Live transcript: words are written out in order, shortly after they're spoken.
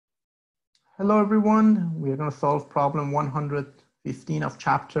Hello everyone, we are going to solve problem 115 of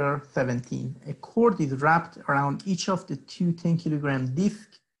chapter 17. A cord is wrapped around each of the two 10-kilogram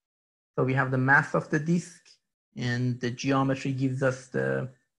discs. So we have the mass of the disc and the geometry gives us the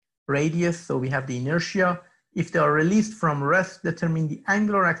radius. So we have the inertia. If they are released from rest, determine the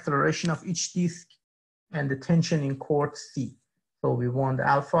angular acceleration of each disc and the tension in cord C. So we want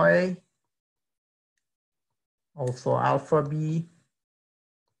alpha A, also alpha B,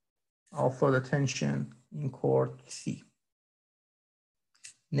 also the tension in cord C.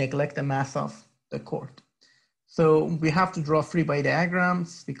 Neglect the mass of the cord. So we have to draw free body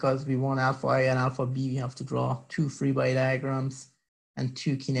diagrams because we want alpha A and alpha B. We have to draw two free body diagrams and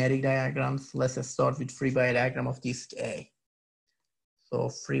two kinetic diagrams. Let's start with free body diagram of disc A. So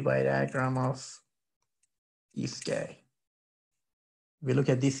free body diagram of disc A. We look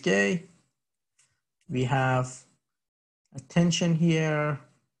at disc A. We have a tension here.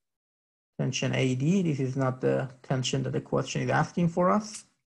 Tension AD, this is not the tension that the question is asking for us.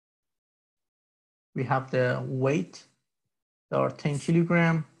 We have the weight, there are 10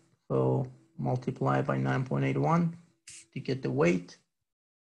 kilogram, so multiply by 9.81 to get the weight.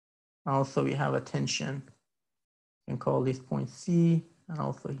 Also we have a tension, you can call this point C, and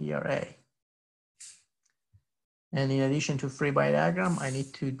also here A. And in addition to free body diagram, I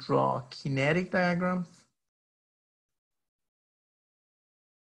need to draw kinetic diagrams.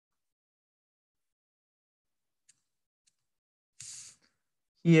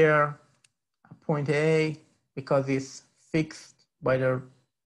 Here, point A, because it's fixed by the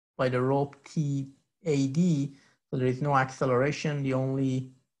rope TAD, so there is no acceleration. The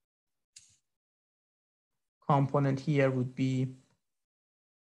only component here would be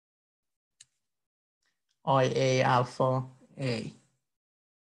IA alpha A,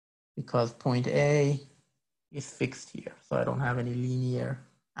 because point A is fixed here, so I don't have any linear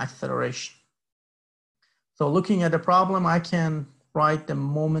acceleration. So looking at the problem, I can write the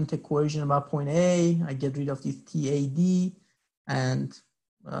moment equation about point A. I get rid of this TAD, and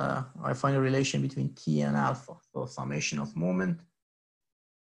I find a relation between T and alpha. So summation of moment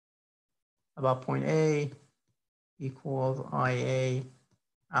about point A equals IA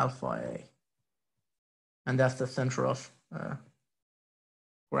alpha A. And that's the center of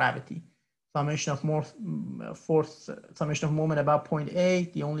gravity. Summation of summation of moment about point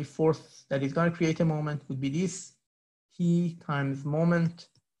A, the only force that is going to create a moment would be this T times moment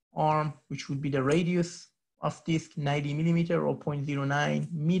arm, which would be the radius of disc, 90 millimeter or 0.09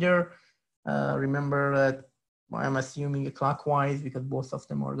 meter. Remember that I'm assuming a clockwise because both of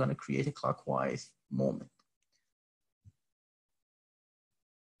them are going to create a clockwise moment.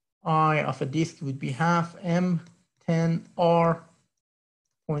 I of a disc would be half M10 R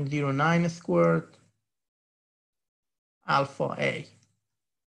 0.09 squared alpha A.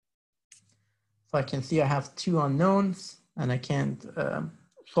 So I can see I have two unknowns and I can't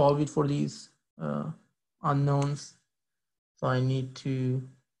solve it for these unknowns. So I need to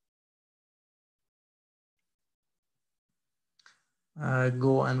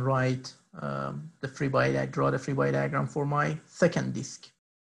go and write draw the free body diagram for my second disc.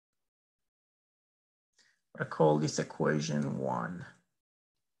 I call this equation 1.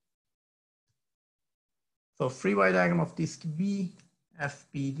 So free body diagram of disc B,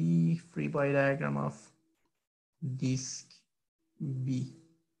 FBD, free body diagram of disc B.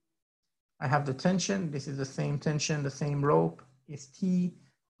 I have the tension. This is the same tension, the same rope is T.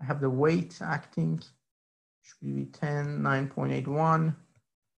 I have the weight acting, should be 10, 9.81.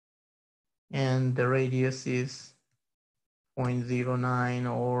 And the radius is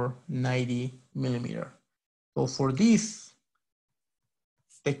 0.09 or 90 millimeter. So for this,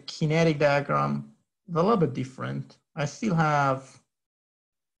 the kinetic diagram is a little bit different. I still have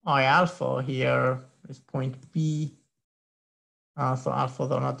I alpha here is point B. So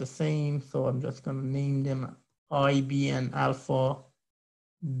alphas are not the same. So I'm just going to name them IB and alpha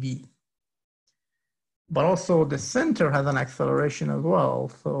B. But also the center has an acceleration as well.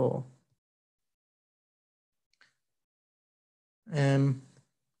 So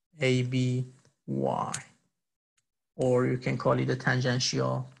MABY, or you can call it a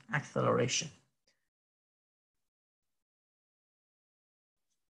tangential acceleration.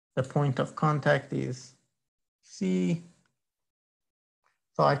 The point of contact is C.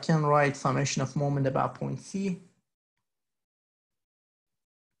 So I can write summation of moment about point C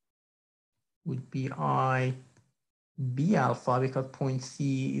would be I B alpha, because point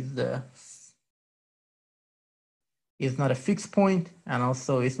C is not a fixed point, and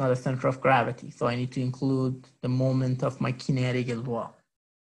also it's not a center of gravity. So I need to include the moment of my kinetic as well.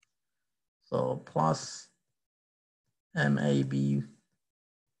 So plus MAB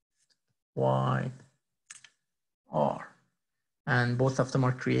y, r. And both of them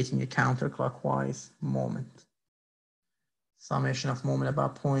are creating a counterclockwise moment. Summation of moment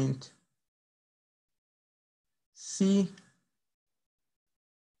about point C.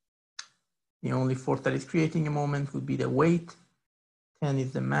 The only force that is creating a moment would be the weight. 10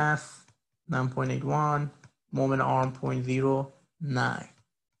 is the mass, 9.81, moment arm 0.09.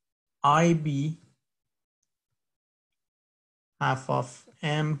 IB, half of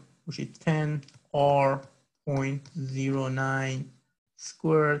m, which is 10, r 0.09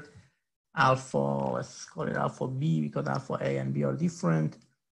 squared. Alpha, let's call it alpha b because alpha a and b are different.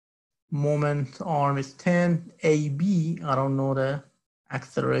 Moment arm is 10. AB, I don't know the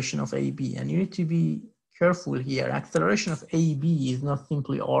acceleration of AB. And you need to be careful here. Acceleration of AB is not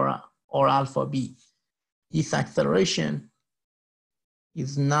simply r alpha b. This acceleration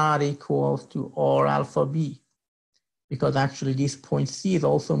is not equal to r alpha b because actually this point C is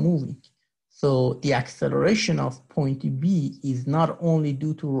also moving. So the acceleration of point B is not only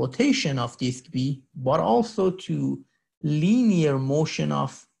due to rotation of disk B, but also to linear motion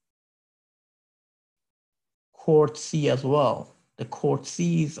of chord C as well. The chord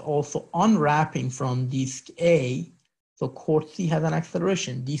C is also unwrapping from disk A. So chord C has an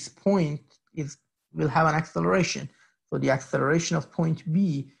acceleration. This point will have an acceleration. So the acceleration of point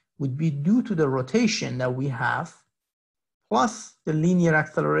B would be due to the rotation that we have, plus the linear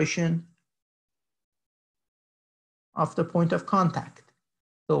acceleration of the point of contact.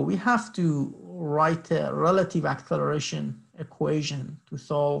 So we have to write a relative acceleration equation to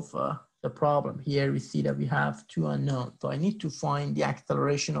solve the problem. Here we see that we have two unknowns. So I need to find the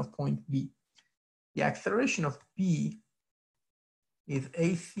acceleration of point B. The acceleration of B is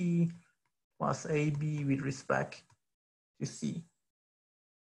AC plus AB with respect to C.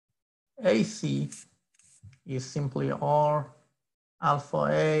 AC is simply R alpha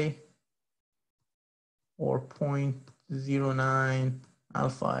A or 0.09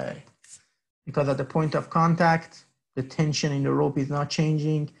 alpha A. Because at the point of contact, the tension in the rope is not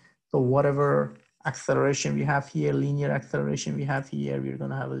changing. So whatever acceleration we have here, linear acceleration we have here, we're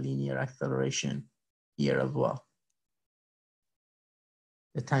going to have a linear acceleration here as well.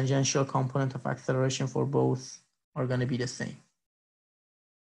 The tangential component of acceleration for both are going to be the same.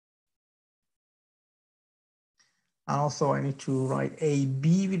 And also I need to write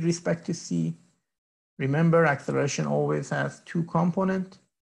AB with respect to C. Remember, acceleration always has two components,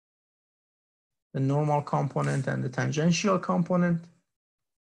 the normal component and the tangential component.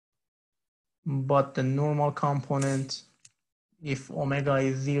 But the normal component, if omega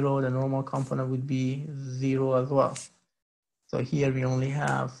is 0, the normal component would be 0 as well. So here we only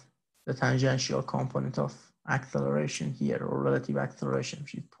have the tangential component of acceleration here, or relative acceleration,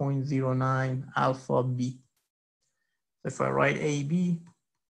 which is 0.09 alpha b. So if I write AB,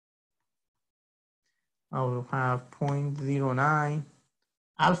 I will have 0.09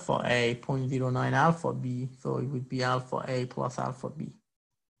 alpha A, 0.09 alpha B. So it would be alpha A plus alpha B.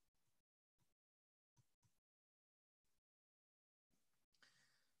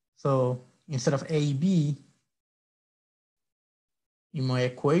 So instead of AB, in my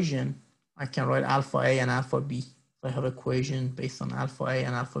equation, I can write alpha A and alpha B. So I have an equation based on alpha A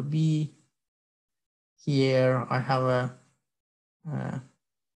and alpha B. Here I have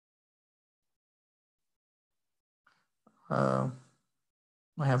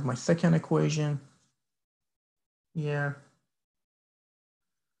I have my second equation here.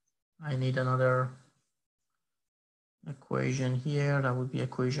 I need another equation here. That would be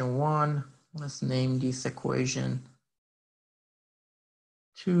equation 1. Let's name this equation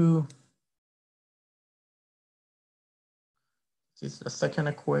 2. This is the second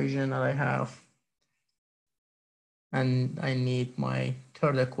equation that I have. And I need my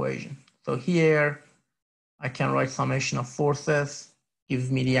third equation. So here I can write summation of forces, gives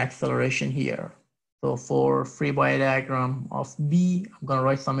me the acceleration here. So for free body diagram of B, I'm going to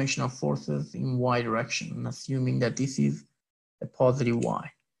write summation of forces in Y direction, assuming that this is a positive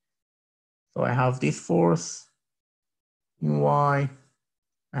Y. So I have this force in Y.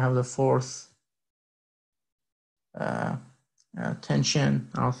 I have the force tension.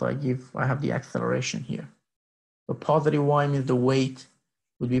 Also I have the acceleration here. So positive Y means the weight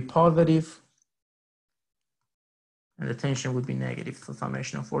would be positive and the tension would be negative. So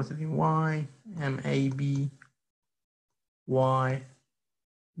summation of forces in Y, MAB, Y.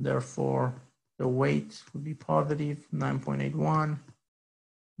 Therefore, the weight would be positive 9.81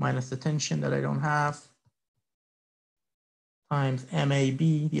 minus the tension that I don't have times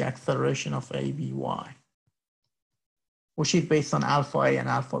MAB, the acceleration of ABY, which is based on alpha A and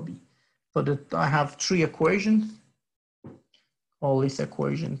alpha B. So that I have three equations. Call this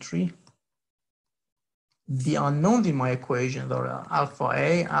equation 3. The unknowns in my equations are alpha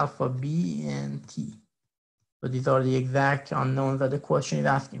A, alpha B, and T. So these are the exact unknowns that the question is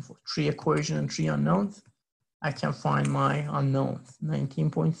asking for. 3 equations and 3 unknowns. I can find my unknowns.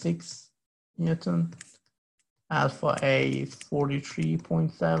 19.6 Newton. Alpha A is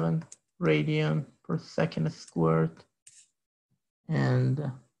 43.7 radian per second squared.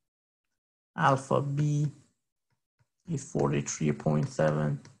 And alpha B is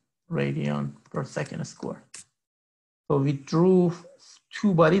 43.7 radian per second squared. So we drew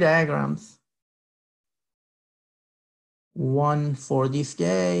 2 body diagrams. One for disk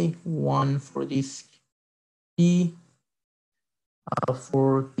A, one for disk B.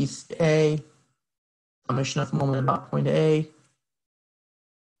 For disk A, summation of moment about point A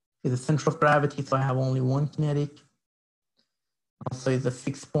is the center of gravity, so I have only one kinetic. Also, it's a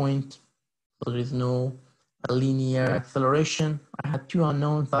fixed point, so there is no linear acceleration. I had 2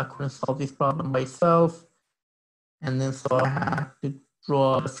 unknowns, so I couldn't solve this problem by itself. And then so I had to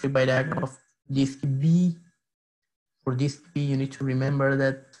draw a free body diagram of disk B. For disk B, you need to remember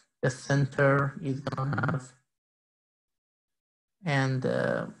that the center is going to have and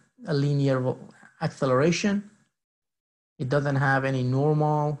a linear acceleration. It doesn't have any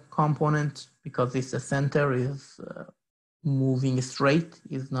normal component because the center is moving straight,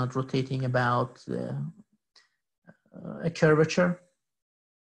 is not rotating about a curvature.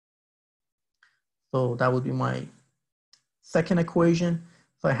 So that would be my second equation.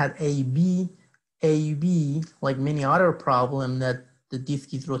 So I had AB. AB, like many other problems that the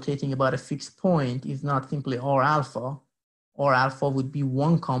disk is rotating about a fixed point, is not simply R alpha. R alpha would be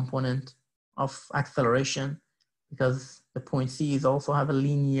one component of acceleration because the point C is also have a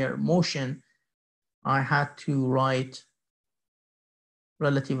linear motion. I had to write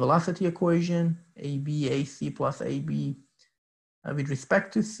relative velocity equation, AB, AC plus AB with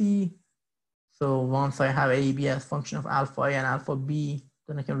respect to C. So once I have AB as function of alpha A and alpha B,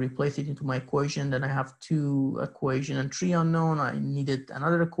 then I can replace it into my equation. Then I have 2 equations and 3 unknown. I needed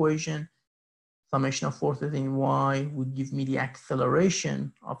another equation. Summation of forces in Y would give me the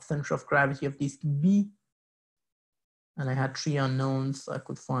acceleration of center of gravity of disk B. And I had 3 unknowns. I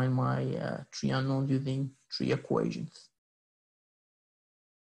could find my 3 unknowns using 3 equations.